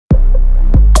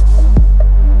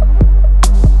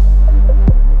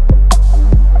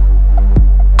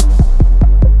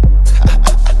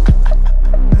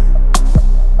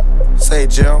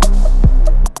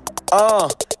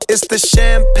It's the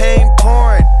champagne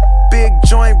pouring, big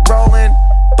joint rolling,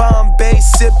 Bombay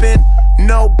sipping,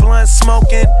 no blunt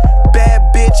smoking, bad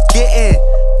bitch getting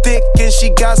thick and she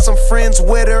got some friends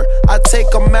with her. I take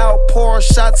them out, pour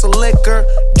shots of liquor,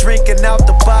 drinking out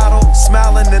the bottle,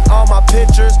 smiling in all my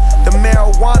pictures. The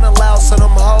marijuana loud, so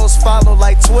them hoes follow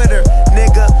like Twitter.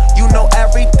 Nigga, you know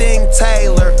everything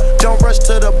Taylor. Don't rush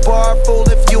to the bar, fool,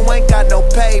 if you ain't got no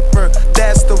paper.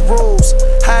 That's the rules.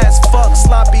 High as fuck,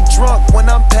 sloppy drunk when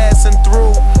I'm passing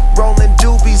through. Rolling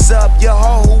doobies up, your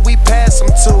hoe who we pass them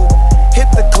to. Hit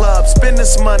the club, spend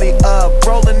this money up,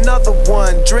 roll another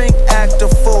one, drink, act a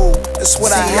fool. That's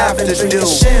what I have to do.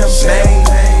 Champagne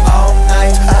all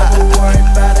night, never worry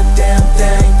about a damn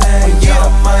thing.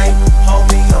 Y'all might,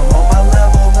 homie.